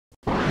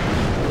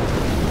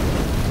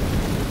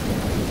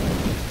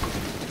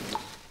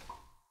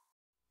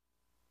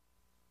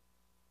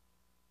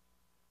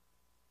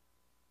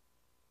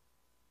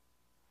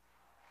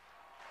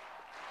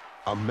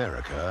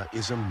America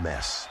is a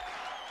mess.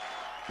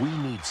 We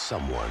need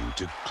someone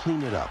to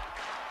clean it up.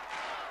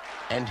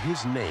 And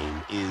his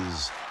name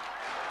is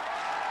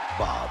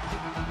Bob.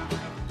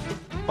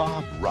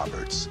 Bob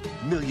Roberts,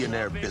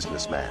 millionaire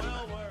businessman,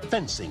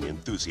 fencing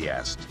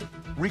enthusiast,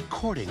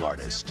 recording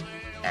artist,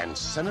 and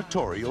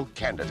senatorial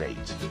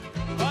candidate.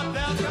 But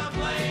they'll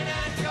complain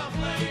and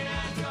complain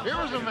and complain. Here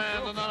was a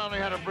man that not only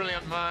had a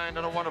brilliant mind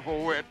and a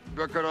wonderful wit,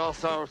 but could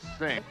also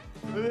sing.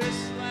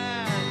 This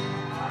land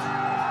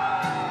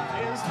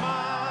is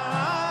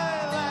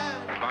my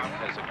land. Bob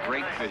has a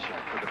great vision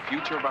for the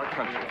future of our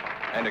country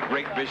and a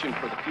great vision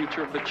for the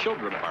future of the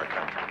children of our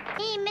country.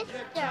 Hey, mister,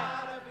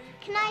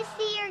 can I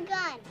see your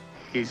gun?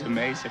 He's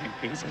amazing.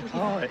 He's a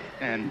poet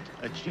and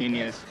a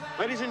genius.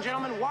 Ladies and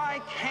gentlemen,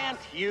 why can't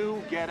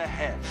you get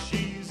ahead?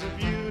 She's a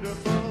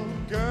beautiful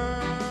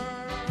girl.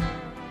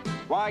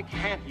 Why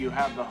can't you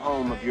have the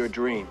home of your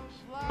dreams?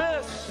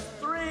 Miss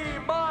 3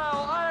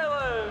 Mile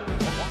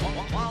Island.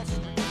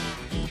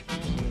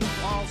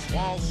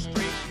 Wall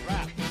Street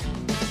rap.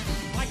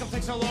 Michael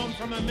takes a loan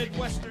from a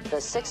Midwestern. The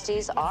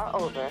 60s are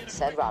over,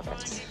 said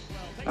Roberts.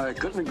 I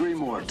couldn't agree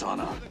more,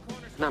 Donna.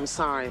 I'm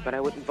sorry, but I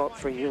wouldn't vote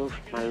for you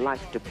if my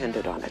life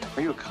depended on it.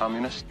 Are you a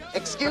communist?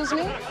 Excuse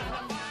me?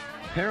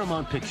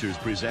 Paramount Pictures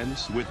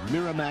presents with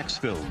Miramax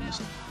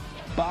Films,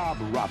 Bob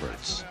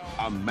Roberts,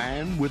 a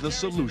man with a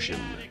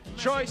solution.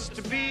 Choice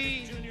to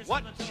be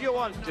what you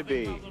want to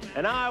be.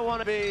 And I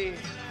want to be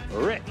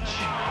rich.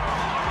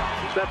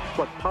 That's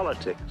what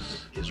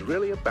politics is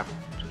really about.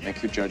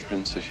 Make your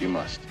judgments if you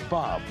must.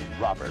 Bob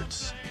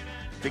Roberts.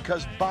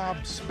 Because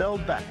Bob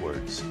spelled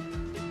backwards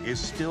is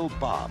still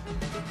Bob.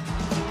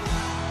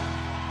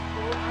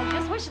 I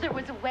just wish there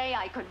was a way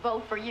I could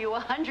vote for you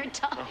 100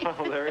 times.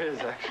 Oh, there is,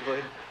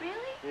 actually. Really?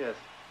 Yes.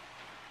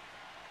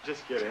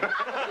 Just kidding.